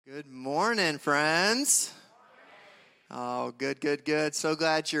Good morning, friends. Oh, good. So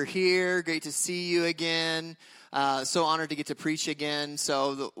glad you're here. Great to see you again. So honored to get to preach again.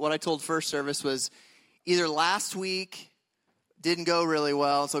 So what I told first service was either last week didn't go really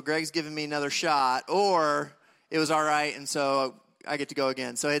well, so Greg's giving me another shot, or it was all right, and so I get to go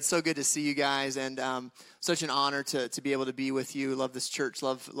again. So it's so good to see you guys, and such an honor to be able to be with you. Love this church.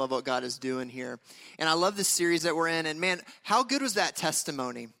 Love what God is doing here. And I love this series that we're in. And man, how good was that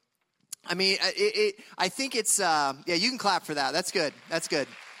testimony? I mean, I think it's, yeah, you can clap for that. That's good.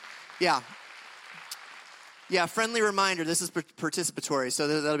 Yeah. Yeah, friendly reminder, this is participatory, so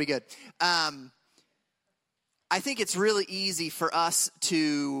that'll be good. I think it's really easy for us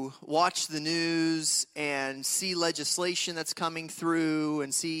to watch the news and see legislation that's coming through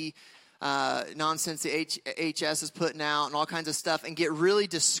and see nonsense the HS is putting out and all kinds of stuff and get really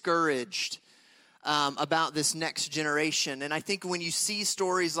discouraged about this next generation. And I think when you see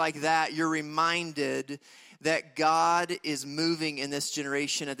stories like that, you're reminded that God is moving in this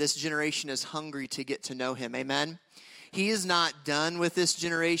generation, and this generation is hungry to get to know him. Amen? He is not done with this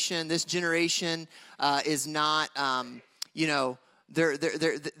generation. This generation is not,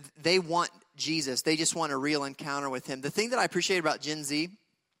 they want Jesus. They just want a real encounter with him. The thing that I appreciate about Gen Z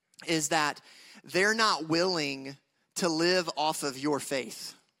is that they're not willing to live off of your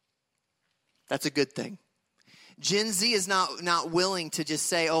faith. That's a good thing. Gen Z is not willing to just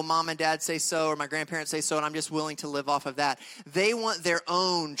say, oh, mom and dad say so, or my grandparents say so, and I'm just willing to live off of that. They want their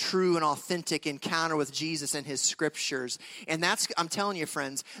own true and authentic encounter with Jesus and his scriptures. And that's, I'm telling you,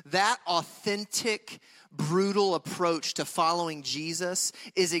 friends, that authentic, brutal approach to following Jesus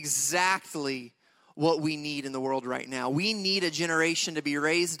is exactly what we need in the world right now. We need a generation to be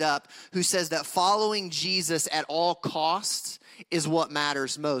raised up who says that following Jesus at all costs is what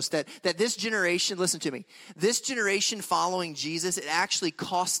matters most. That this generation, listen to me, this generation following Jesus, it actually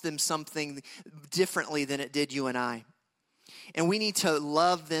costs them something differently than it did you and I. And we need to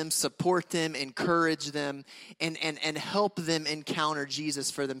love them, support them, encourage them, and help them encounter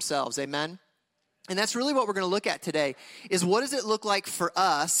Jesus for themselves. Amen? And that's really what we're going to look at today, is what does it look like for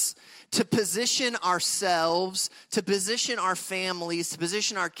us to position ourselves, to position our families, to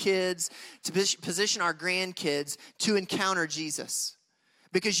position our kids, to position our grandkids to encounter Jesus.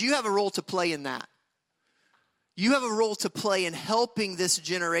 Because you have a role to play in that. You have a role to play in helping this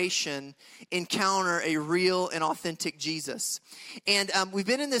generation encounter a real and authentic Jesus. And we've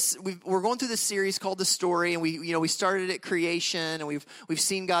been in this. We're going through this series called The Story, and we started at creation, and we've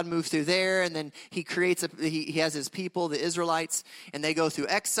seen God move through there, and then He creates He has His people, the Israelites, and they go through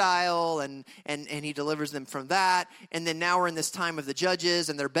exile, and He delivers them from that, and then now we're in this time of the judges,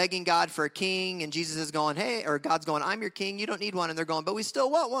 and they're begging God for a king, and Jesus is going, hey, or God's going, I'm your king, you don't need one, and they're going, but we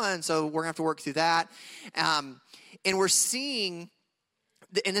still want one, so we're gonna have to work through that. And we're seeing,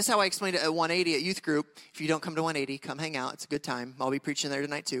 and this is how I explained it at 180 at youth group. If you don't come to 180, come hang out. It's a good time. I'll be preaching there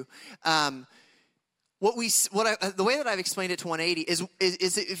tonight too. The way that I've explained it to 180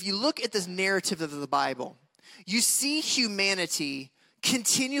 is if you look at this narrative of the Bible, you see humanity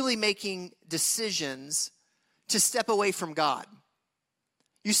continually making decisions to step away from God.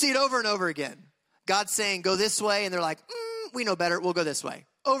 You see it over and over again. God's saying, go this way, and they're like, we know better, we'll go this way.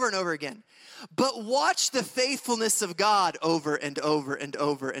 Over and over again. But watch the faithfulness of God over and over and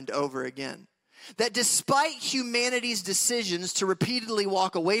over and over again. That despite humanity's decisions to repeatedly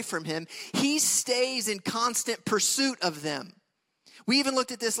walk away from him, he stays in constant pursuit of them. We even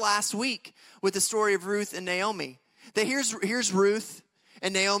looked at this last week with the story of Ruth and Naomi. That here's Ruth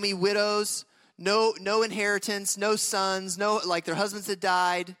and Naomi, widows, no inheritance, no sons, their husbands had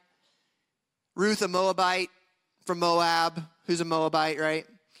died. Ruth, a Moabite from Moab, who's a Moabite, right?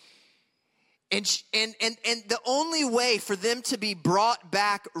 And the only way for them to be brought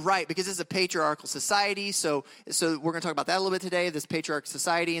back right, because it's a patriarchal society, so we're going to talk about that a little bit today, this patriarchal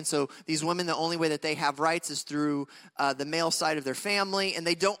society, and so these women, the only way that they have rights is through the male side of their family, and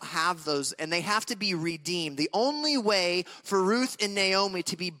they don't have those, and they have to be redeemed. The only way for Ruth and Naomi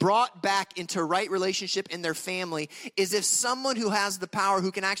to be brought back into right relationship in their family is if someone who has the power,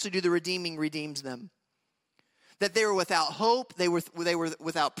 who can actually do the redeeming, redeems them. That they were without hope, they were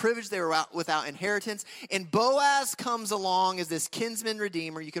without privilege, they were without inheritance. And Boaz comes along as this kinsman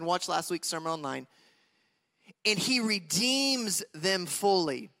redeemer. You can watch last week's sermon online. And he redeems them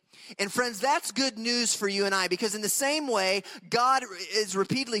fully. And friends, that's good news for you and I, because in the same way, God is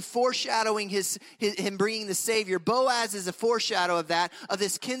repeatedly foreshadowing him bringing the Savior. Boaz is a foreshadow of that, of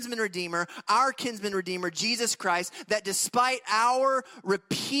this kinsman redeemer, our kinsman redeemer, Jesus Christ, that despite our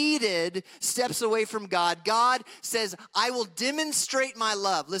repeated steps away from God, God says, I will demonstrate my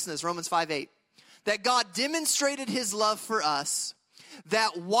love. Listen to this, Romans 5:8. That God demonstrated his love for us,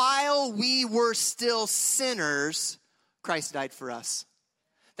 that while we were still sinners, Christ died for us.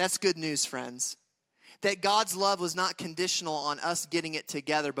 That's good news, friends. That God's love was not conditional on us getting it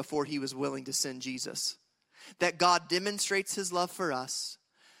together before he was willing to send Jesus. That God demonstrates his love for us,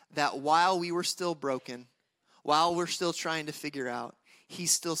 that while we were still broken, while we're still trying to figure out, he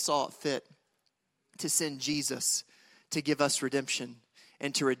still saw it fit to send Jesus to give us redemption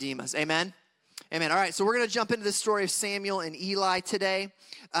and to redeem us. Amen? Amen. All right, so we're going to jump into the story of Samuel and Eli today.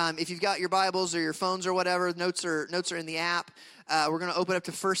 If you've got your Bibles or your phones or whatever, notes are in the app. We're going to open up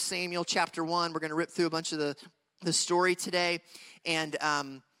to 1 Samuel chapter 1. We're going to rip through a bunch of the story today. And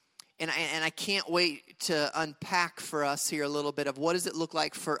I can't wait to unpack for us here a little bit of what does it look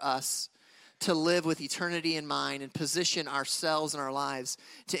like for us to live with eternity in mind and position ourselves and our lives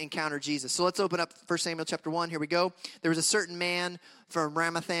to encounter Jesus. So let's open up 1 Samuel chapter 1. Here we go. There was a certain man from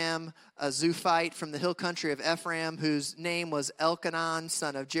Ramatham, a Zuphite from the hill country of Ephraim, whose name was Elkanah,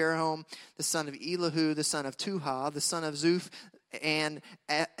 son of Jeroham, the son of Elihu, the son of Tuha, the son of Zuph, and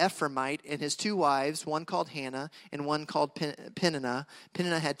Ephraimite, and his two wives, one called Hannah and one called Peninnah.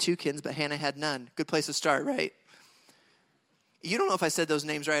 Peninnah had two kids, but Hannah had none. Good place to start, right? You don't know if I said those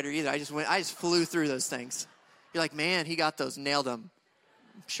names right or either. I just flew through those things. You're like, man, he got those, nailed them.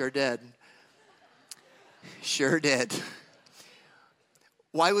 Sure did. Sure did.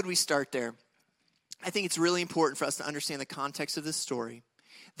 Why would we start there? I think it's really important for us to understand the context of this story,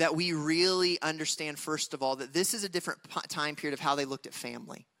 that we really understand, first of all, that this is a different time period of how they looked at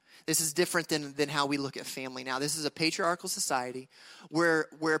family. This is different than how we look at family now. This is a patriarchal society where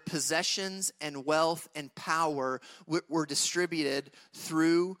possessions and wealth and power were distributed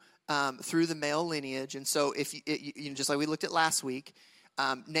through the male lineage. And so, just like we looked at last week,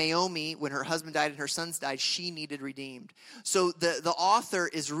 Naomi, when her husband died and her sons died, she needed redeemed. So the author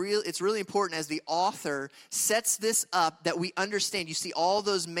is real. It's really important as the author sets this up that we understand. You see all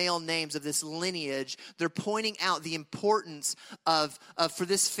those male names of this lineage. They're pointing out the importance of for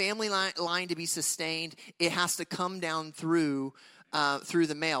this family line to be sustained. It has to come down through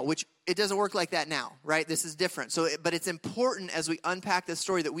the male, which it doesn't work like that now, right? This is different. But it's important as we unpack this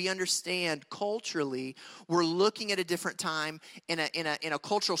story that we understand culturally we're looking at a different time in a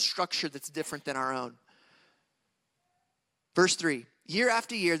cultural structure that's different than our own. Verse 3, year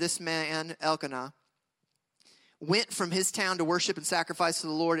after year, this man, Elkanah, went from his town to worship and sacrifice to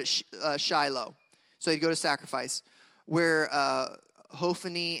the Lord at Shiloh. So he'd go to sacrifice, where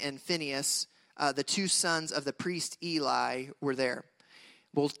Hophni and Phinehas, the two sons of the priest Eli, were there.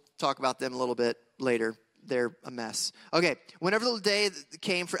 We'll talk about them a little bit later. They're a mess. Okay, whenever the day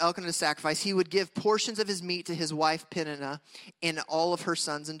came for Elkanah to sacrifice, he would give portions of his meat to his wife Peninnah and all of her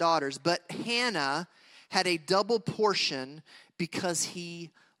sons and daughters. But Hannah had a double portion because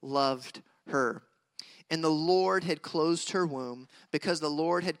he loved her. And the Lord had closed her womb. Because the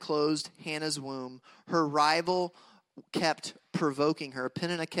Lord had closed Hannah's womb, her rival kept provoking her.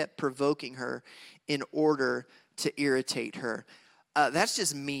 Peninnah kept provoking her in order to irritate her. That's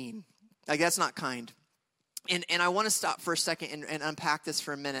just mean. Like, that's not kind. And I want to stop for a second and unpack this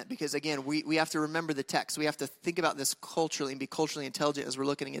for a minute, because, again, we have to remember the text. We have to think about this culturally and be culturally intelligent as we're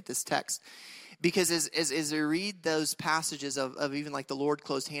looking at this text. Because as we read those passages of even like the Lord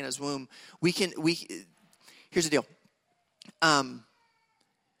closed Hannah's womb, here's the deal.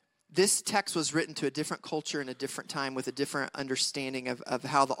 This text was written to a different culture and a different time with a different understanding of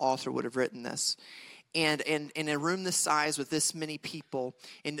how the author would have written this. And in a room this size with this many people,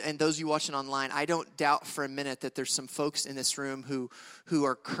 and those of you watching online, I don't doubt for a minute that there's some folks in this room who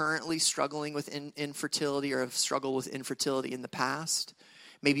are currently struggling with infertility or have struggled with infertility in the past.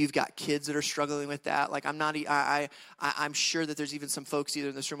 Maybe you've got kids that are struggling with that. Like, I'm sure that there's even some folks either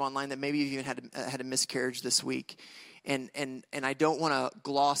in this room online that maybe you've even had a miscarriage this week. And I don't want to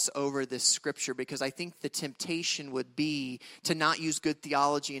gloss over this scripture, because I think the temptation would be to not use good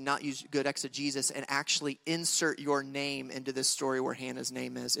theology and not use good exegesis and actually insert your name into this story where Hannah's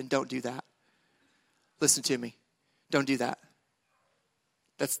name is. And don't do that. Listen to me. Don't do that.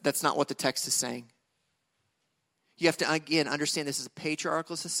 That's not what the text is saying. You have to, again, understand this is a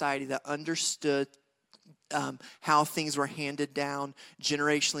patriarchal society that understood how things were handed down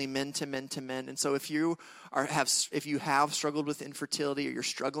generationally, men to men to men. And so if you have struggled with infertility, or you're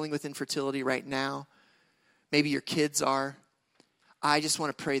struggling with infertility right now, maybe your kids are, I just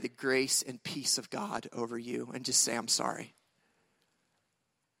want to pray the grace and peace of God over you and just say, I'm sorry.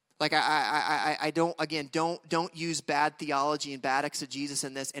 Like, I don't use bad theology and bad exegesis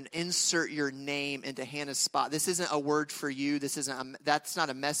in this and insert your name into Hannah's spot. This isn't a word for you. That's not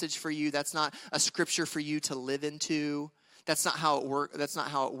a message for you. That's not a scripture for you to live into. That's not how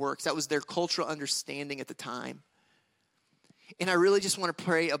it works. That was their cultural understanding at the time. And I really just want to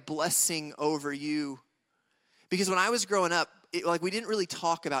pray a blessing over you. Because when I was growing up, we didn't really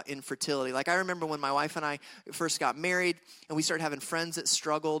talk about infertility. Like I remember when my wife and I first got married and we started having friends that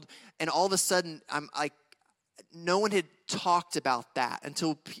struggled. And all of a sudden, no one had talked about that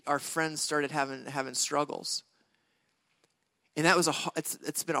until our friends started having struggles. And that was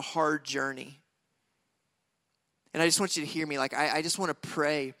it's been a hard journey. And I just want you to hear me. Like I just want to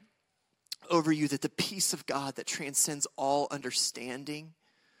pray over you that the peace of God that transcends all understanding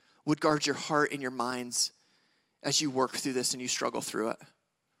would guard your heart and your minds as you work through this and you struggle through it,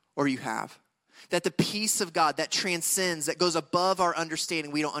 or you have. That the peace of God that transcends, that goes above our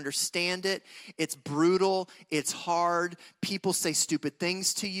understanding. We don't understand it. It's brutal. It's hard. People say stupid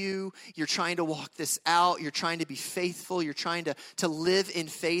things to you. You're trying to walk this out. You're trying to be faithful. You're trying to live in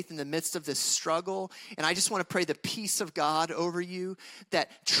faith in the midst of this struggle. And I just want to pray the peace of God over you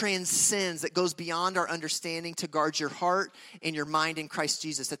that transcends, that goes beyond our understanding to guard your heart and your mind in Christ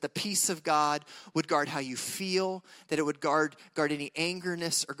Jesus. That the peace of God would guard how you feel, that it would guard any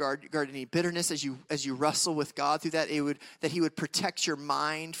angerness or guard any bitterness as you wrestle with God through that. That he would protect your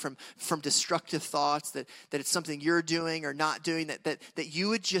mind from destructive thoughts, that it's something you're doing or not doing, that you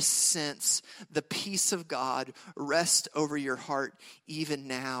would just sense the peace of God rest over your heart even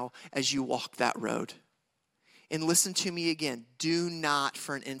now as you walk that road. And listen to me again. Do not,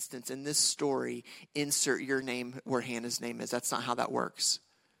 for an instance, in this story, insert your name where Hannah's name is. That's not how that works.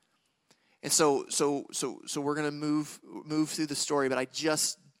 And so we're going to move through the story, but I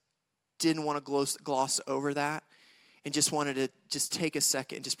just didn't want to gloss over that, and just wanted to just take a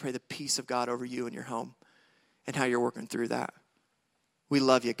second and just pray the peace of God over you and your home and how you're working through that. We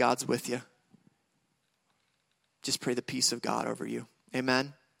love you. God's with you. Just pray the peace of God over you.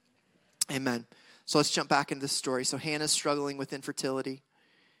 Amen. Amen. So let's jump back into the story. So Hannah's struggling with infertility.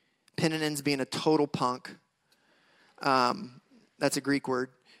 Peninnah's being a total punk. That's a Greek word.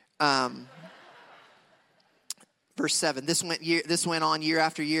 Verse 7, this went on year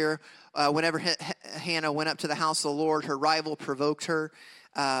after year. Whenever Hannah went up to the house of the Lord, her rival provoked her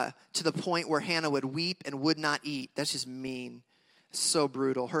to the point where Hannah would weep and would not eat. That's just mean. So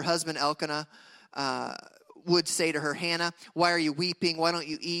brutal. Her husband Elkanah would say to her, Hannah, why are you weeping? Why don't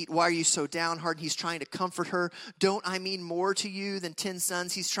you eat? Why are you so downhearted? He's trying to comfort her. Don't I mean more to you than 10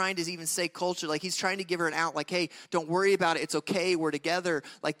 sons? He's trying to even say culture, like he's trying to give her an out, like, hey, don't worry about it. It's okay. We're together.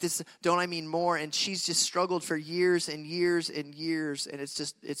 Like this, don't I mean more? And she's just struggled for years and years and years. And it's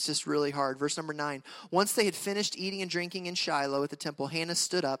just really hard. Verse number 9, once they had finished eating and drinking in Shiloh at the temple, Hannah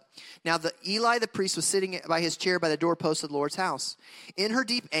stood up. Now Eli the priest was sitting by his chair by the doorpost of the Lord's house. In her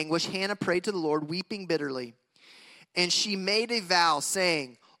deep anguish, Hannah prayed to the Lord, weeping bitterly. And she made a vow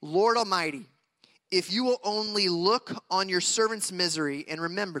saying, Lord Almighty, if you will only look on your servant's misery and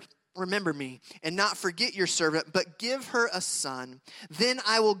remember me and not forget your servant, but give her a son, then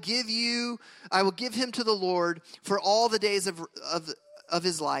I will give him to the Lord for all the days of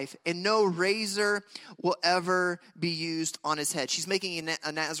his life, and no razor will ever be used on his head. She's making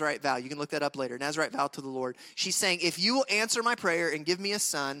a Nazirite vow. You can look that up later. Nazirite vow to the Lord. She's saying, if you will answer my prayer and give me a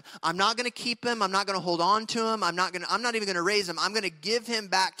son, I'm not going to keep him. I'm not going to hold on to him. I'm not even going to raise him. I'm going to give him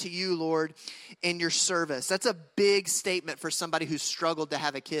back to you, Lord, in your service. That's a big statement for somebody who's struggled to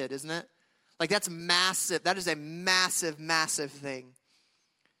have a kid, isn't it? Like that's massive. That is a massive, massive thing.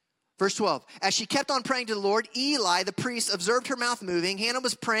 Verse 12, as she kept on praying to the Lord, Eli, the priest, observed her mouth moving. Hannah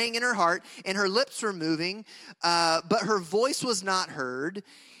was praying in her heart, and her lips were moving, but her voice was not heard.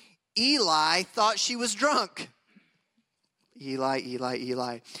 Eli thought she was drunk. Eli.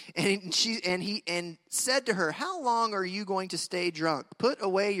 And he said to her, how long are you going to stay drunk? Put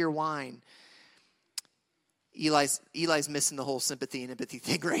away your wine. Eli's missing the whole sympathy and empathy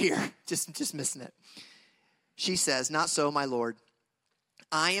thing right here. Just missing it. She says, not so, my Lord.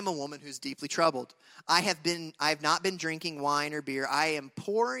 I am a woman who's deeply troubled. I have not been drinking wine or beer. I am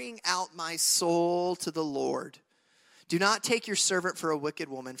pouring out my soul to the Lord. Do not take your servant for a wicked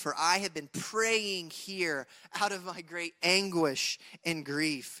woman, for I have been praying here out of my great anguish and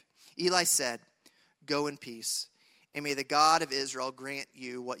grief. Eli said, go in peace, and may the God of Israel grant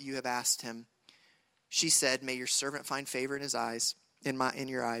you what you have asked him. She said, may your servant find favor in his eyes, in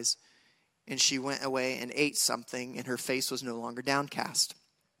your eyes. And she went away and ate something, and her face was no longer downcast.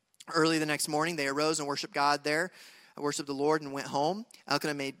 Early the next morning, they arose and worshiped God there, worshiped the Lord, and went home.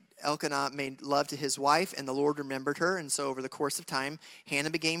 Elkanah made love to his wife, and the Lord remembered her. And so over the course of time,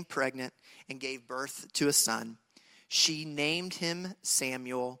 Hannah became pregnant and gave birth to a son. She named him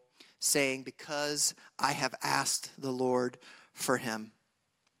Samuel, saying, because I have asked the Lord for him.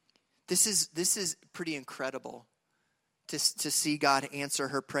 This is pretty incredible to see God answer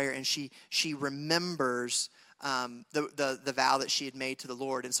her prayer, and she remembers the vow that she had made to the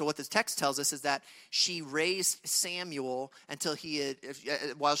Lord. And so what this text tells us is that she raised Samuel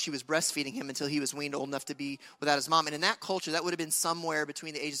while she was breastfeeding him until he was weaned old enough to be without his mom. And in that culture, that would have been somewhere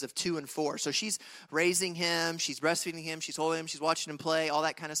between the ages of 2 and 4. So she's raising him, she's breastfeeding him, she's holding him, she's watching him play, all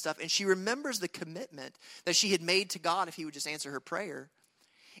that kind of stuff. And she remembers the commitment that she had made to God if he would just answer her prayer.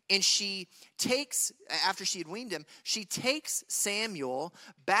 And she takes, after she had weaned him, she takes Samuel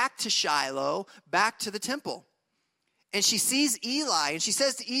back to Shiloh, back to the temple. And she sees Eli, and she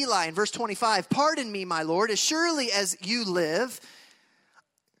says to Eli in verse 25, "Pardon me, my Lord, as surely as you live,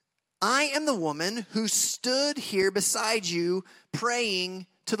 I am the woman who stood here beside you praying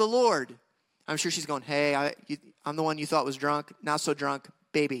to the Lord." I'm sure she's going, "Hey, I'm the one you thought was drunk, not so drunk,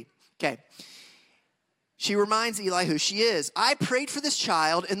 baby." Okay. She reminds Eli who she is. "I prayed for this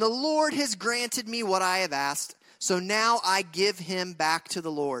child, and the Lord has granted me what I have asked. So now I give him back to the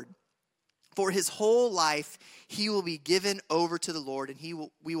Lord. For his whole life, he will be given over to the Lord, and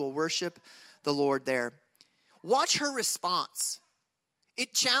we will worship the Lord there." Watch her response.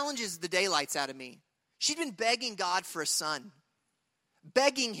 It challenges the daylights out of me. She'd been begging God for a son,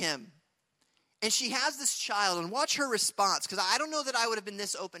 begging him. And she has this child, and watch her response, because I don't know that I would have been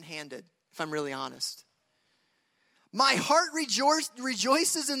this open-handed, if I'm really honest. "My heart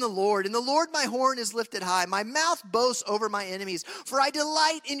rejoices in the Lord. In the Lord my horn is lifted high. My mouth boasts over my enemies. For I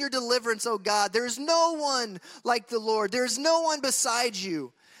delight in your deliverance, O God. There is no one like the Lord. There is no one beside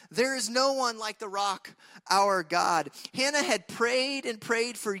you. There is no one like the rock, our God." Hannah had prayed and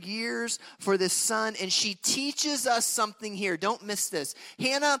prayed for years for this son, and she teaches us something here. Don't miss this.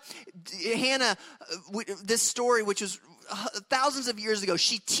 Hannah, this story, which was thousands of years ago,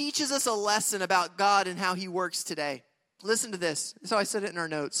 she teaches us a lesson about God and how he works today. Listen to this. So I said it in our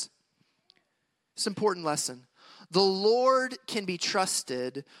notes. It's an important lesson. The Lord can be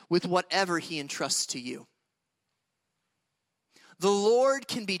trusted with whatever he entrusts to you. The Lord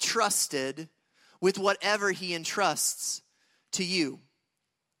can be trusted with whatever he entrusts to you.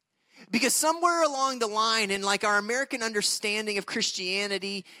 Because somewhere along the line, in like our American understanding of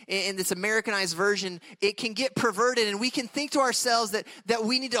Christianity, in this Americanized version, it can get perverted, and we can think to ourselves that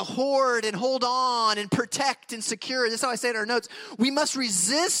we need to hoard and hold on and protect and secure. This is how I say it in our notes. We must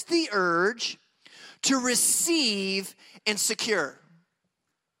resist the urge to receive and secure.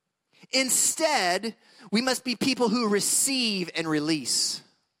 Instead, we must be people who receive and release.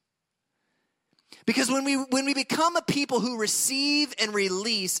 Because when we become a people who receive and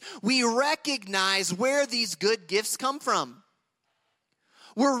release, we recognize where these good gifts come from.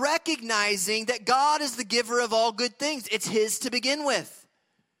 We're recognizing that God is the giver of all good things. It's his to begin with.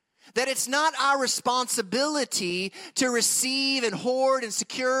 That it's not our responsibility to receive and hoard and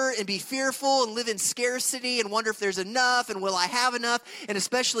secure and be fearful and live in scarcity and wonder if there's enough and will I have enough. And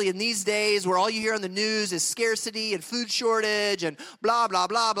especially in these days where all you hear on the news is scarcity and food shortage and blah, blah,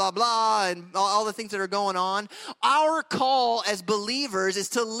 blah, blah, blah, and all the things that are going on. Our call as believers is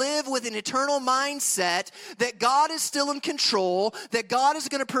to live with an eternal mindset that God is still in control, that God is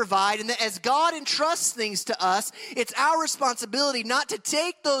going to provide, and that as God entrusts things to us, it's our responsibility not to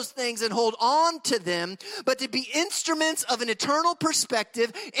take those things and hold on to them, but to be instruments of an eternal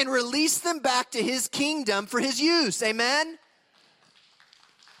perspective and release them back to his kingdom for his use. Amen?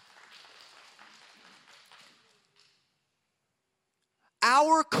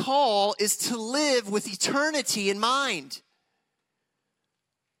 Our call is to live with eternity in mind.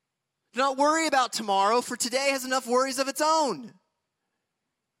 Do not worry about tomorrow, for today has enough worries of its own.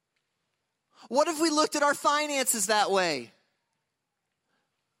 What if we looked at our finances that way?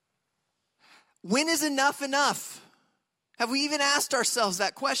 When is enough enough? Have we even asked ourselves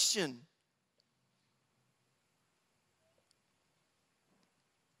that question?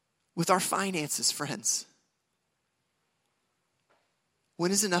 With our finances, friends,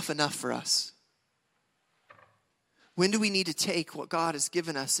 when is enough enough for us? When do we need to take what God has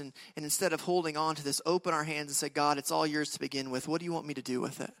given us and instead of holding on to this, open our hands and say, God, it's all yours to begin with. What do you want me to do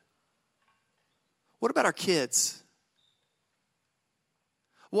with it? What about our kids?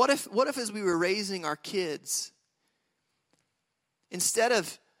 What if as we were raising our kids, instead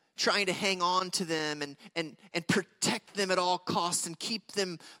of trying to hang on to them and protect them at all costs and keep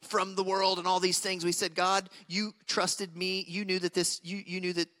them from the world and all these things, we said, God, you trusted me. You knew that you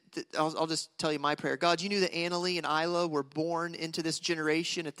knew that I'll just tell you my prayer. God, you knew that Annalie and Isla were born into this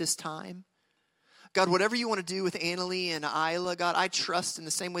generation at this time. God, whatever you want to do with Annalie and Isla, God, I trust in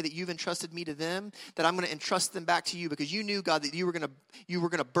the same way that you've entrusted me to them, that I'm going to entrust them back to you because you knew, God, that you were going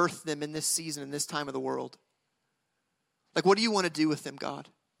to birth them in this season, in this time of the world. Like, what do you want to do with them, God?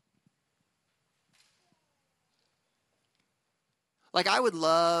 Like I would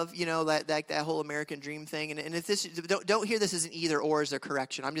love, that whole American dream thing. And if this, don't hear this as an either or as a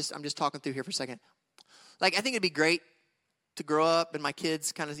correction. I'm just talking through here for a second. Like I think it'd be great to grow up and my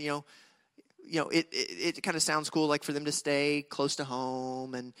kids kind of, it kind of sounds cool, like for them to stay close to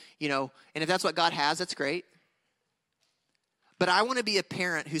home and if that's what God has, that's great. But I want to be a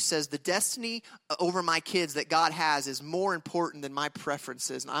parent who says the destiny over my kids that God has is more important than my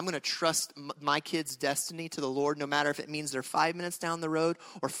preferences. And I'm going to trust my kids' destiny to the Lord, no matter if it means they're 5 minutes down the road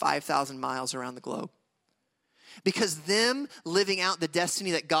or 5,000 miles around the globe. Because them living out the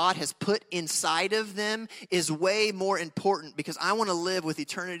destiny that God has put inside of them is way more important, because I want to live with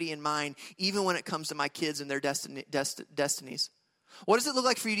eternity in mind, even when it comes to my kids and their destinies. What does it look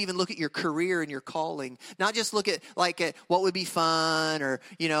like for you to even look at your career and your calling? Not just look at at what would be fun, or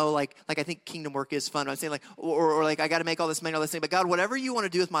like I think kingdom work is fun. I'm saying or I got to make all this money, all this thing. But God, whatever you want to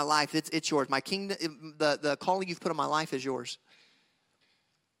do with my life, it's yours. My kingdom, the calling you've put on my life is yours.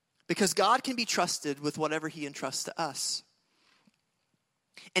 Because God can be trusted with whatever he entrusts to us.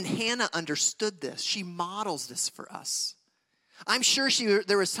 And Hannah understood this. She models this for us. I'm sure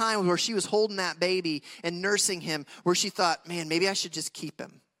there was times where she was holding that baby and nursing him where she thought, man, maybe I should just keep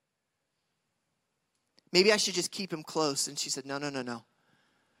him. Maybe I should just keep him close. And she said, no.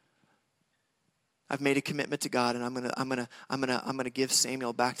 I've made a commitment to God, and I'm gonna give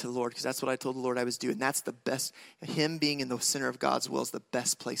Samuel back to the Lord, because that's what I told the Lord I was doing. That's the best. Him being in the center of God's will is the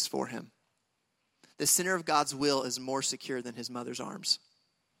best place for him. The center of God's will is more secure than his mother's arms.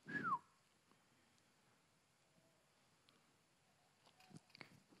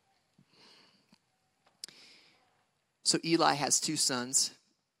 So Eli has 2 sons.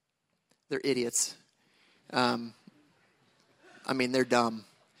 They're idiots. They're dumb.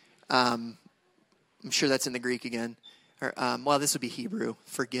 I'm sure that's in the Greek again. Or, this would be Hebrew.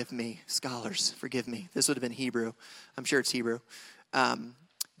 Forgive me, scholars. Forgive me. This would have been Hebrew. I'm sure it's Hebrew.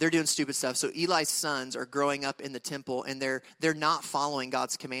 They're doing stupid stuff. So Eli's sons are growing up in the temple, and they're not following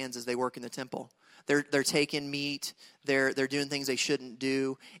God's commands as they work in the temple. They're taking meat. They're doing things they shouldn't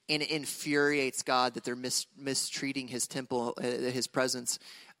do, and it infuriates God that they're mistreating his temple, his presence.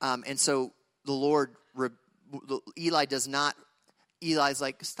 And so the Lord, Eli's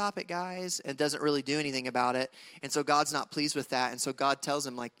like, stop it, guys, and doesn't really do anything about it. And so God's not pleased with that. And so God tells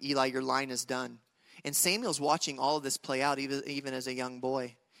him, like, Eli, your line is done. And Samuel's watching all of this play out, even as a young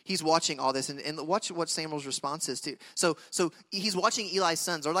boy. He's watching all this, and watch what Samuel's response is too. So he's watching Eli's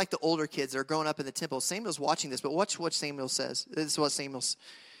sons. They're like the older kids. They're growing up in the temple. Samuel's watching this, but watch what Samuel says. This is what Samuel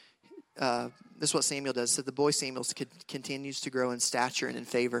does. So the boy Samuel continues to grow in stature and in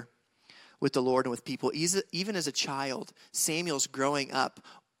favor with the Lord and with people. Even as a child, Samuel's growing up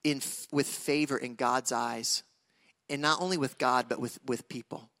with favor in God's eyes, and not only with God, but with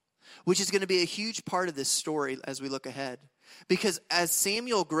people, which is going to be a huge part of this story as we look ahead. Because as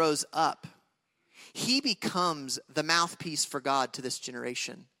Samuel grows up, he becomes the mouthpiece for God to this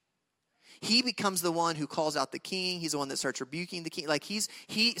generation. He becomes the one who calls out the king. He's the one that starts rebuking the king. Like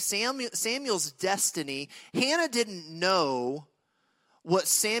Samuel's destiny. Hannah didn't know what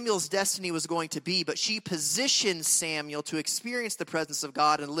Samuel's destiny was going to be, but she positioned Samuel to experience the presence of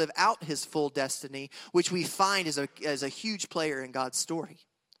God and live out his full destiny, which we find as a huge player in God's story.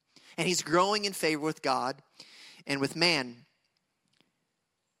 And he's growing in favor with God and with man.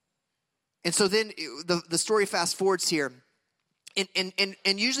 And so then the story fast forwards here.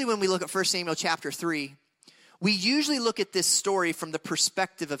 And usually when we look at 1 Samuel chapter 3, we usually look at this story from the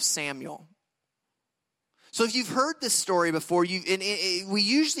perspective of Samuel. So if you've heard this story before, we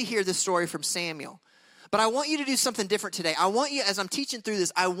usually hear this story from Samuel. But I want you to do something different today. I want you, as I'm teaching through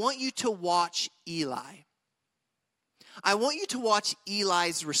this, I want you to watch Eli. I want you to watch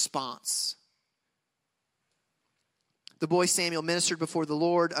Eli's response. The boy Samuel ministered before the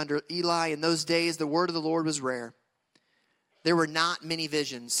Lord under Eli. In those days, the word of the Lord was rare. There were not many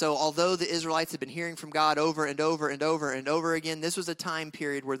visions. So although the Israelites had been hearing from God over and over and over and over again, this was a time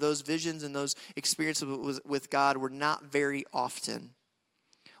period where those visions and those experiences with God were not very often.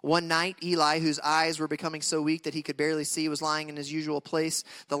 One night, Eli, whose eyes were becoming so weak that he could barely see, was lying in his usual place.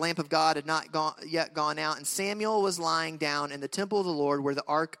 The lamp of God had not yet gone out, and Samuel was lying down in the temple of the Lord where the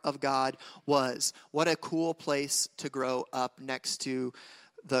ark of God was. What a cool place to grow up, next to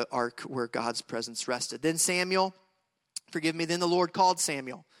the ark where God's presence rested. Then the Lord called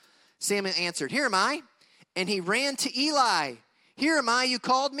Samuel. Samuel answered, "Here am I." And he ran to Eli. "Here am I, you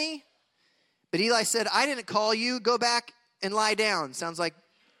called me?" But Eli said, "I didn't call you. Go back and lie down." Sounds like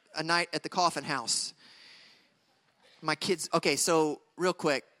a night at the coffin house. My kids, okay, so real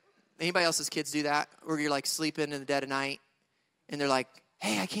quick, anybody else's kids do that? Where you're like sleeping in the dead of night and they're like,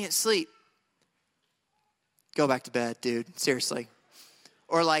 "Hey, I can't sleep." Go back to bed, dude. Seriously.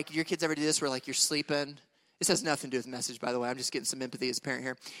 Or like your kids ever do this where like you're sleeping. This has nothing to do with the message, by the way. I'm just getting some empathy as a parent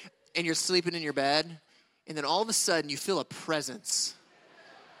here. And you're sleeping in your bed, and then all of a sudden you feel a presence.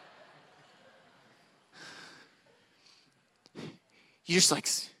 You're just like,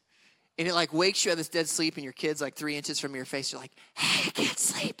 and it like wakes you out of this dead sleep, and your kid's like 3 inches from your face. You're like, hey, I can't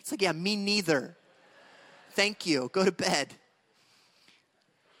sleep. It's like, yeah, me neither. Thank you. Go to bed.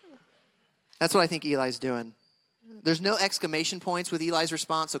 That's what I think Eli's doing. There's no exclamation points with Eli's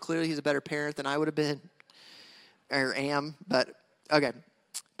response, so clearly he's a better parent than I would have been or am. But, okay,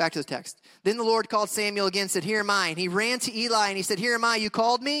 back to the text. Then the Lord called Samuel again and said, here am I. And he ran to Eli and he said, here am I, you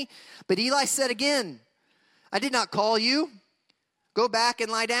called me? But Eli said again, I did not call you. Go back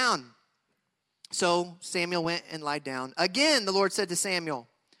and lie down. So Samuel went and lied down. Again, the Lord said to Samuel.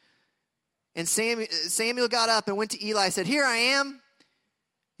 And Samuel got up and went to Eli and said, here I am.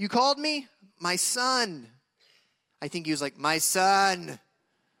 You called me? My son. I think he was like, my son.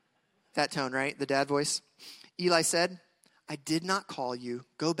 That tone, right? The dad voice. Eli said, I did not call you.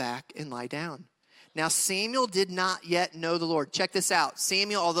 Go back and lie down. Now Samuel did not yet know the Lord. Check this out.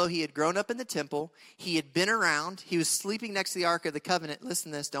 Samuel, although he had grown up in the temple, he had been around, he was sleeping next to the Ark of the Covenant.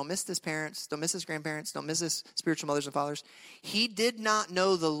 Listen to this. Don't miss this, parents. Don't miss this, grandparents. Don't miss this, spiritual mothers and fathers. He did not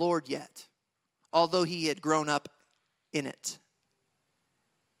know the Lord yet, although he had grown up in it.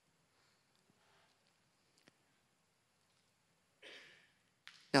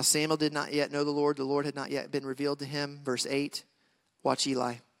 Now Samuel did not yet know the Lord. The Lord had not yet been revealed to him. Verse 8, watch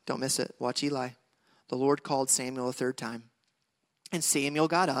Eli. Don't miss it. Watch Eli. The Lord called Samuel a third time. And Samuel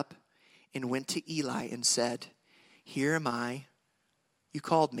got up and went to Eli and said, here am I. You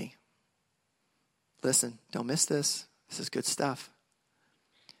called me. Listen, don't miss this. This is good stuff.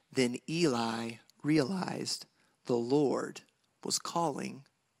 Then Eli realized the Lord was calling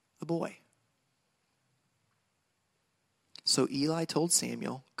the boy. So Eli told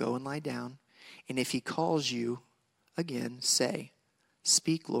Samuel, go and lie down, and if he calls you again, say,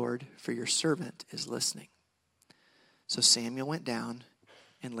 speak, Lord, for your servant is listening. So Samuel went down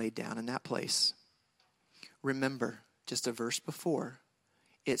and laid down in that place. Remember, just a verse before,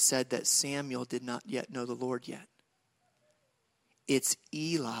 it said that Samuel did not yet know the Lord yet. It's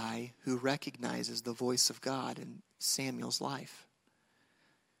Eli who recognizes the voice of God in Samuel's life.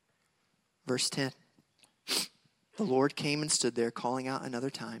 Verse 10. The Lord came and stood there, calling out another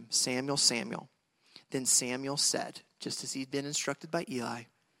time, Samuel, Samuel. Then Samuel said, just as he'd been instructed by Eli,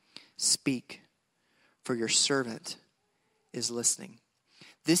 speak, for your servant is listening.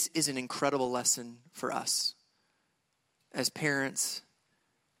 This is an incredible lesson for us as parents,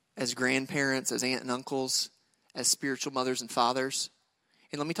 as grandparents, as aunt and uncles, as spiritual mothers and fathers.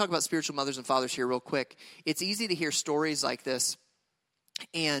 And let me talk about spiritual mothers and fathers here real quick. It's easy to hear stories like this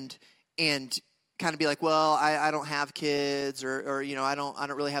and kind of be like, well, I don't have kids, or you know, I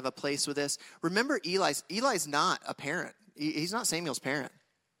don't really have a place with this. Remember, Eli's not a parent. He's not Samuel's parent.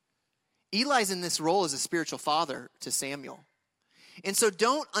 Eli's in this role as a spiritual father to Samuel. And so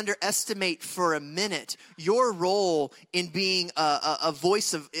don't underestimate for a minute your role in being a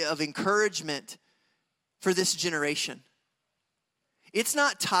voice of encouragement for this generation. It's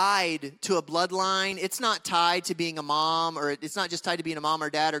not tied to a bloodline. It's not tied to being a mom, or it's not just tied to being a mom or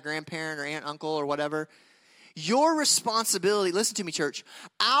dad or grandparent or aunt, uncle, or whatever. Your responsibility, listen to me, church,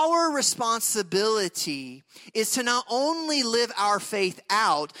 our responsibility is to not only live our faith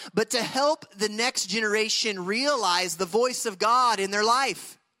out, but to help the next generation realize the voice of God in their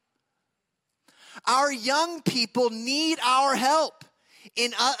life. Our young people need our help.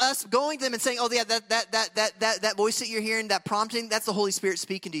 In us going to them and saying, oh yeah, that voice that you're hearing, that prompting, that's the Holy Spirit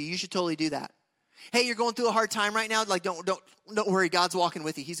speaking to you. You should totally do that. Hey, you're going through a hard time right now. Like, don't worry. God's walking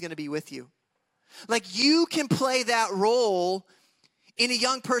with you. He's going to be with you. Like, you can play that role in a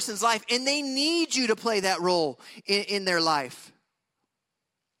young person's life, and they need you to play that role in their life.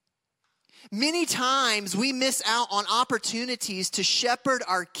 Many times we miss out on opportunities to shepherd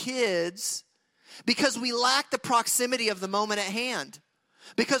our kids because we lack the proximity of the moment at hand.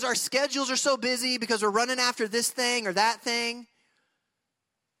 Because our schedules are so busy, because we're running after this thing or that thing.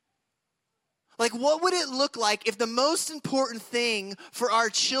 Like, what would it look like if the most important thing for our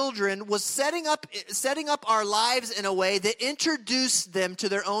children was setting up our lives in a way that introduced them to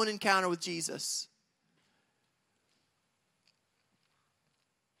their own encounter with Jesus?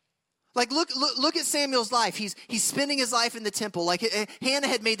 Like, look at Samuel's life. He's spending his life in the temple. Like, Hannah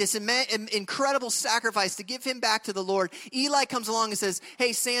had made this incredible sacrifice to give him back to the Lord. Eli comes along and says,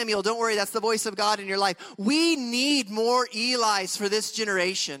 hey, Samuel, don't worry, that's the voice of God in your life. We need more Elis for this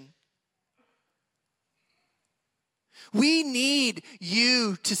generation. We need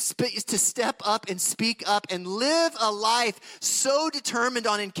you to step up and speak up and live a life so determined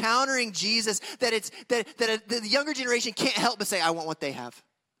on encountering Jesus that the younger generation can't help but say, I want what they have.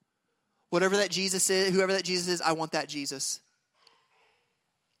 Whatever that Jesus is, whoever that Jesus is, I want that Jesus.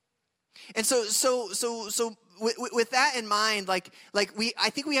 And so with that in mind, I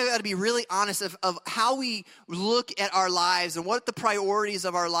think we have got to be really honest of how we look at our lives and what the priorities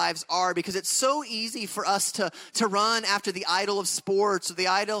of our lives are, because it's so easy for us to run after the idol of sports or the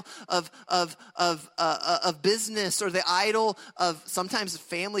idol of business or the idol of, sometimes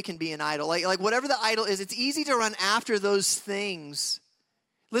family can be an idol. Like whatever the idol is, it's easy to run after those things.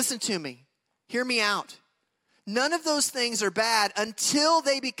 Listen to me. Hear me out. None of those things are bad until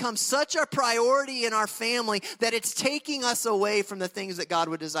they become such a priority in our family that it's taking us away from the things that God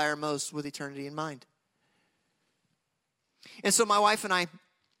would desire most with eternity in mind. And so my wife and I,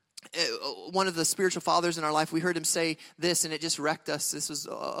 one of the spiritual fathers in our life, we heard him say this, and it just wrecked us. This was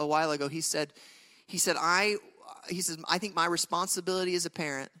a while ago. He said, I think my responsibility as a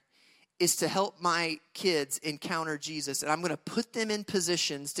parent is to help my kids encounter Jesus. And I'm going to put them in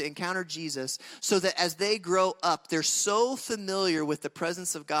positions to encounter Jesus so that as they grow up, they're so familiar with the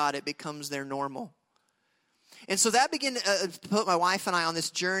presence of God, it becomes their normal. And so that began to put my wife and I on this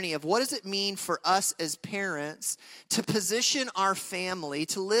journey of what does it mean for us as parents to position our family,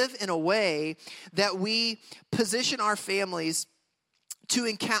 to live in a way that we position our families to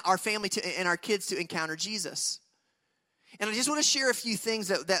encounter and our kids to encounter Jesus. And I just want to share a few things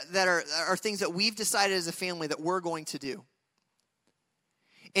that are things that we've decided as a family that we're going to do.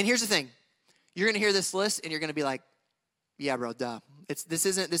 And here's the thing. You're going to hear this list and you're going to be like, yeah, bro, duh. This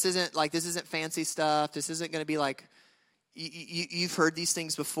isn't fancy stuff. This isn't going to be like, you've heard these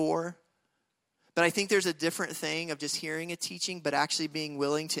things before. But I think there's a different thing of just hearing a teaching, but actually being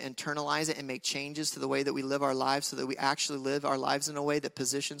willing to internalize it and make changes to the way that we live our lives so that we actually live our lives in a way that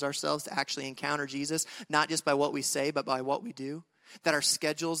positions ourselves to actually encounter Jesus, not just by what we say, but by what we do. That our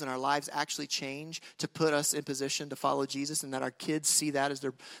schedules and our lives actually change to put us in position to follow Jesus, and that our kids see that as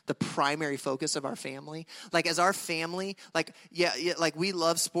the primary focus of our family. Like as our family, like we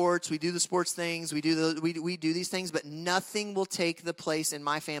love sports, we do the sports things, we do these things, but nothing will take the place in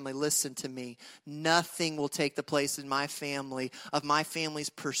my family. Listen to me. Nothing will take the place in my family of my family's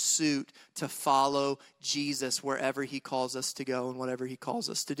pursuit to follow Jesus wherever he calls us to go and whatever he calls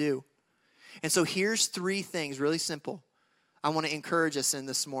us to do. And so here's 3 things, really simple, I want to encourage us in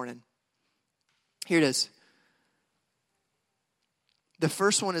this morning. Here it is. The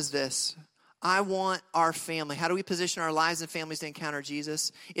first one is this. I want our family. How do we position our lives and families to encounter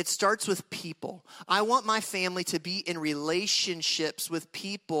Jesus? It starts with people. I want my family to be in relationships with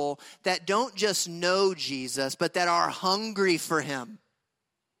people that don't just know Jesus, but that are hungry for him.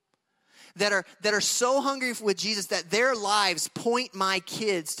 That are so hungry with Jesus that their lives point my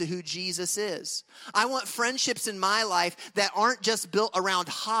kids to who Jesus is. I want friendships in my life that aren't just built around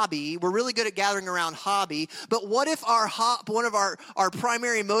hobby. We're really good at gathering around hobby, but what if one of our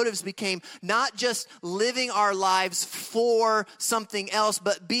primary motives became not just living our lives for something else,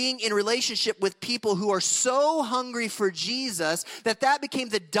 but being in relationship with people who are so hungry for Jesus that became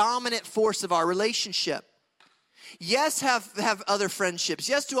the dominant force of our relationship. Yes, have other friendships.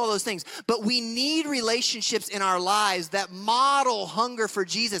 Yes, do all those things. But we need relationships in our lives that model hunger for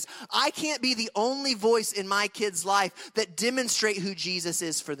Jesus. I can't be the only voice in my kid's life that demonstrate who Jesus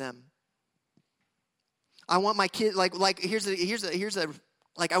is for them. I want my kid, I want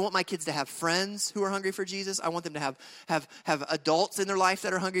my kids to have friends who are hungry for Jesus. I want them to have adults in their life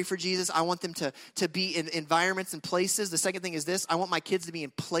that are hungry for Jesus. I want them to be in environments and places. The second thing is this. I want my kids to be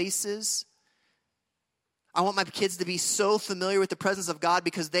in places. I want my kids to be so familiar with the presence of God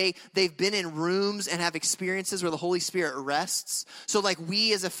because they've been in rooms and have experiences where the Holy Spirit rests. So like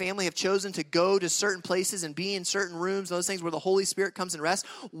we as a family have chosen to go to certain places and be in certain rooms, those things where the Holy Spirit comes and rests.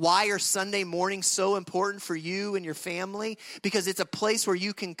 Why are Sunday mornings so important for you and your family? Because it's a place where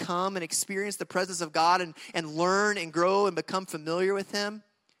you can come and experience the presence of God and learn and grow and become familiar with him.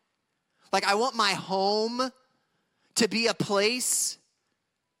 Like I want my home to be a place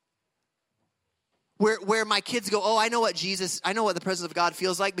where my kids go, oh, I know what the presence of God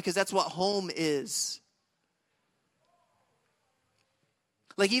feels like, because that's what home is.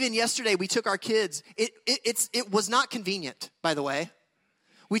 Like even yesterday, we took our kids. It was not convenient, by the way.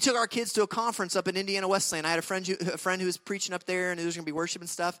 We took our kids to a conference up in Indiana Wesleyan. I had a friend who was preaching up there, and there was going to be worship and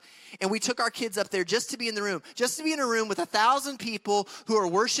stuff. And we took our kids up there just to be in the room, just to be in a room with 1,000 people who are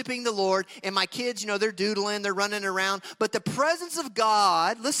worshiping the Lord. And my kids, they're doodling, they're running around. But the presence of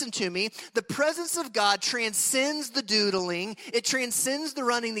God, listen to me, the presence of God transcends the doodling. It transcends the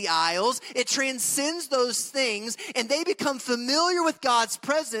running the aisles. It transcends those things. And they become familiar with God's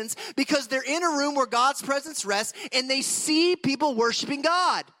presence because they're in a room where God's presence rests, and they see people worshiping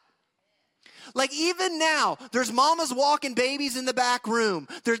God. Like even now, there's mamas walking babies in the back room.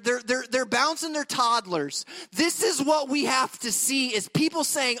 They're bouncing their toddlers. This is what we have to see is people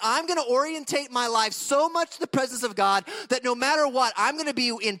saying, I'm going to orientate my life so much to the presence of God that no matter what, I'm going to be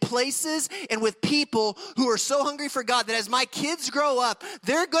in places and with people who are so hungry for God that as my kids grow up,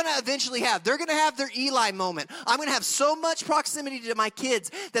 they're going to they're going to have their Eli moment. I'm going to have so much proximity to my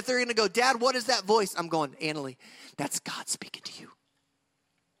kids that they're going to go, Dad, what is that voice? I'm going, Annalie, that's God speaking to you.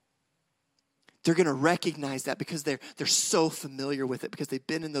 They're going to recognize that because they're so familiar with it, because they've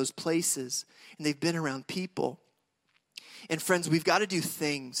been in those places and they've been around people. And friends, we've got to do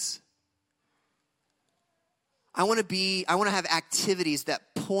things. I want to have activities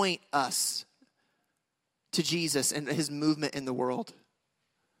that point us to Jesus and his movement in the world.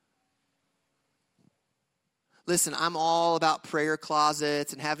 Listen, I'm all about prayer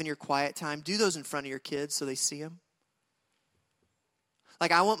closets and having your quiet time. Do those in front of your kids so they see them.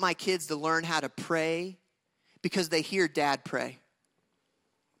 Like, I want my kids to learn how to pray because they hear Dad pray.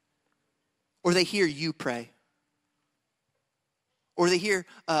 Or they hear you pray. Or they hear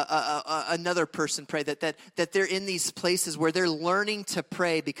another person pray, that they're in these places where they're learning to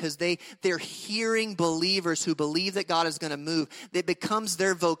pray because they're hearing believers who believe that God is going to move. It becomes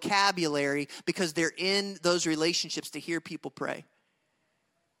their vocabulary because they're in those relationships to hear people pray.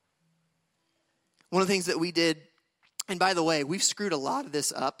 One of the things that we did, and by the way, we've screwed a lot of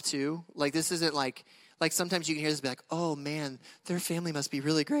this up too. Like, this isn't like sometimes you can hear this and be like, oh man, their family must be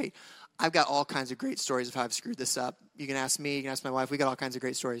really great. I've got all kinds of great stories of how I've screwed this up. You can ask me, you can ask my wife. We got all kinds of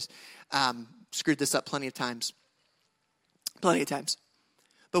great stories. Screwed this up plenty of times. Plenty of times.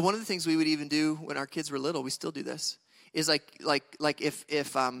 But one of the things we would even do when our kids were little, we still do this, is like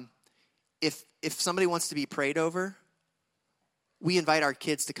if somebody wants to be prayed over, we invite our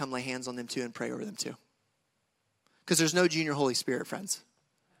kids to come lay hands on them too and pray over them too. Because there's no junior Holy Spirit, friends.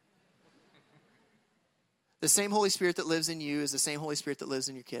 The same Holy Spirit that lives in you is the same Holy Spirit that lives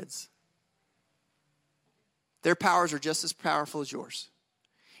in your kids. Their powers are just as powerful as yours.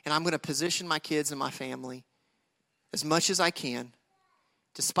 And I'm going to position my kids and my family as much as I can,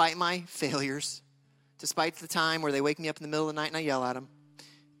 despite my failures, despite the time where they wake me up in the middle of the night and I yell at them,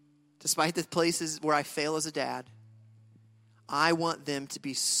 despite the places where I fail as a dad. I want them to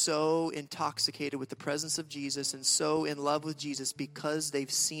be so intoxicated with the presence of Jesus and so in love with Jesus because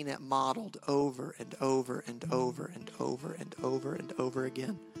they've seen it modeled over and over and over and over and over and over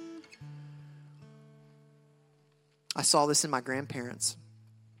again. I saw this in my grandparents.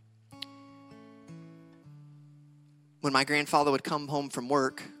 When my grandfather would come home from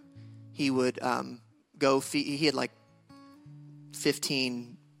work, he would go feed. He had like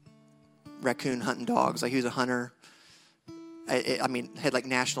 15 raccoon hunting dogs. Like, he was a hunter. I mean, had like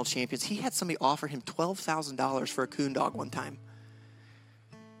national champions. He had somebody offer him $12,000 for a coon dog one time.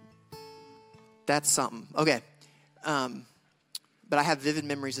 That's something. Okay. But I have vivid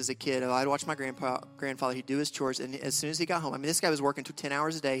memories as a kid. I'd watch my grandfather. He'd do his chores, and as soon as he got home, I mean, this guy was working 10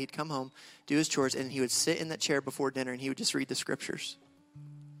 hours a day. He'd come home, do his chores, and he would sit in that chair before dinner, and he would just read the scriptures.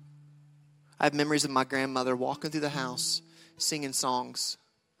 I have memories of my grandmother walking through the house, singing songs,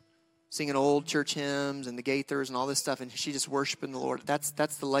 singing old church hymns and the Gaithers and all this stuff, and she just worshiping the Lord. That's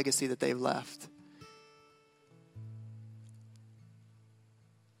the legacy that they've left.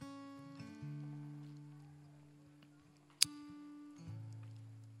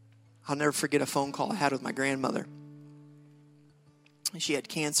 I'll never forget a phone call I had with my grandmother. She had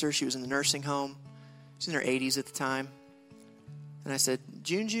cancer. She was in the nursing home. She was in her 80s at the time. And I said,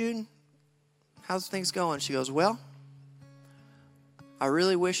 June, how's things going? She goes, well, I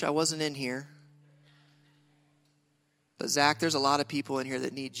really wish I wasn't in here. But Zach, there's a lot of people in here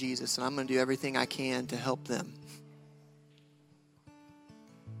that need Jesus, and I'm going to do everything I can to help them.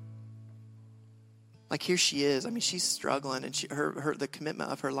 Like, here she is. I mean, she's struggling, and her the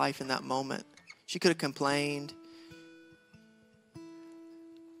commitment of her life in that moment. She could have complained.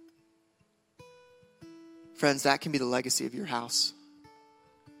 Friends, that can be the legacy of your house.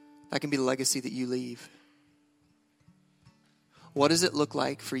 That can be the legacy that you leave. What does it look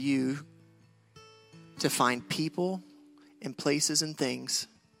like for you to find people and places and things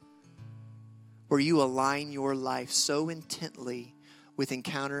where you align your life so intently with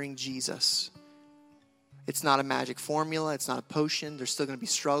encountering Jesus. It's not a magic formula. It's not a potion. There's still going to be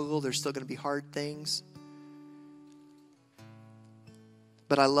struggle. There's still going to be hard things.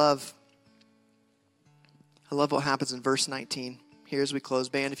 But I love what happens in verse 19. Here as we close.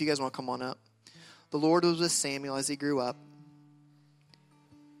 Band, if you guys want to come on up. The Lord was with Samuel as he grew up,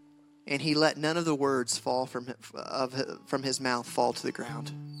 and he let none of the words fall from his mouth fall to the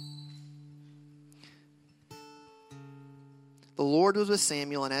ground. The Lord was with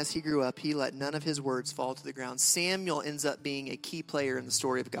Samuel, and as he grew up, he let none of his words fall to the ground. Samuel ends up being a key player in the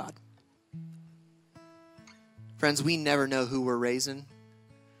story of God. Friends, we never know who we're raising,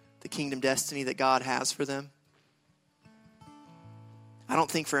 the kingdom destiny that God has for them. I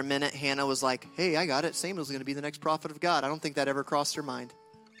don't think for a minute Hannah was like, hey, I got it. Samuel's going to be the next prophet of God. I don't think that ever crossed her mind.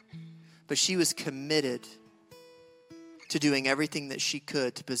 But she was committed to doing everything that she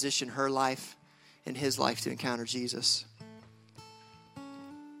could to position her life and his life to encounter Jesus.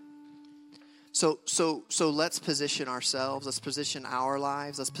 So let's position ourselves. Let's position our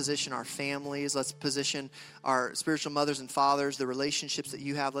lives. Let's position our families. Let's position our spiritual mothers and fathers, the relationships that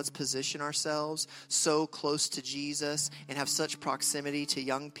you have. Let's position ourselves so close to Jesus and have such proximity to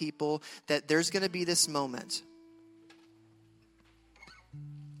young people that there's going to be this moment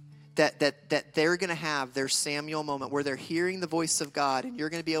that they're going to have their Samuel moment where they're hearing the voice of God, and you're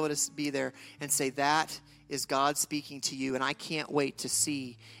going to be able to be there and say, that is God speaking to you. And I can't wait to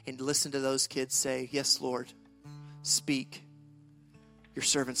see and listen to those kids say, yes, Lord, speak. Your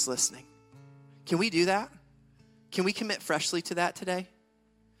servant's listening. Can we do that? Can we commit freshly to that today?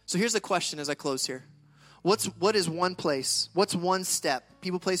 So here's the question as I close here. What is one place? What's one step?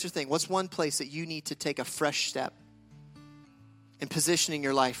 People, place, or thing. What's one place that you need to take a fresh step in positioning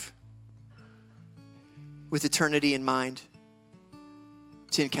your life with eternity in mind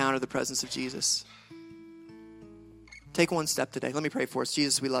to encounter the presence of Jesus? Take one step today. Let me pray for us.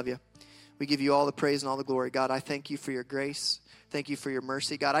 Jesus, we love you. We give you all the praise and all the glory. God, I thank you for your grace. Thank you for your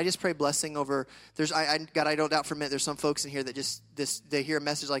mercy. God, I just pray blessing over, God, I don't doubt for a minute there's some folks in here that they hear a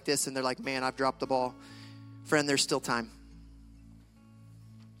message like this and they're like, man, I've dropped the ball. Friend, there's still time.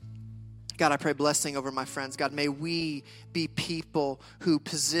 God, I pray blessing over my friends. God, may we be people who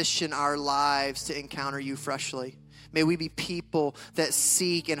position our lives to encounter you freshly. May we be people that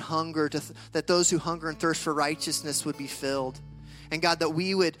seek and hunger, that those who hunger and thirst for righteousness would be filled. And God, that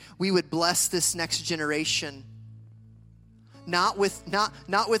we would bless this next generation, not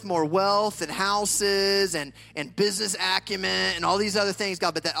with more wealth and houses and business acumen and all these other things,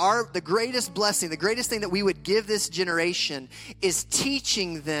 God, but that the greatest blessing, the greatest thing that we would give this generation is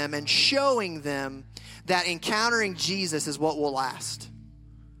teaching them and showing them that encountering Jesus is what will last.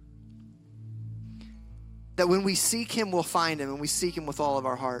 That when we seek him, we'll find him, and we seek him with all of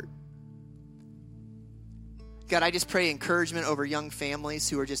our heart. God, I just pray encouragement over young families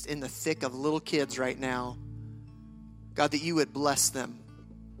who are just in the thick of little kids right now. God, that you would bless them.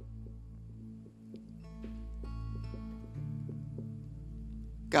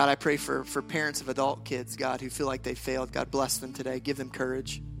 God, I pray for parents of adult kids, God, who feel like they failed. God, bless them today. Give them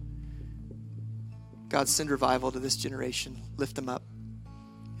courage. God, send revival to this generation. Lift them up.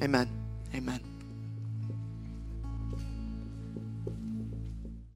 Amen. Amen.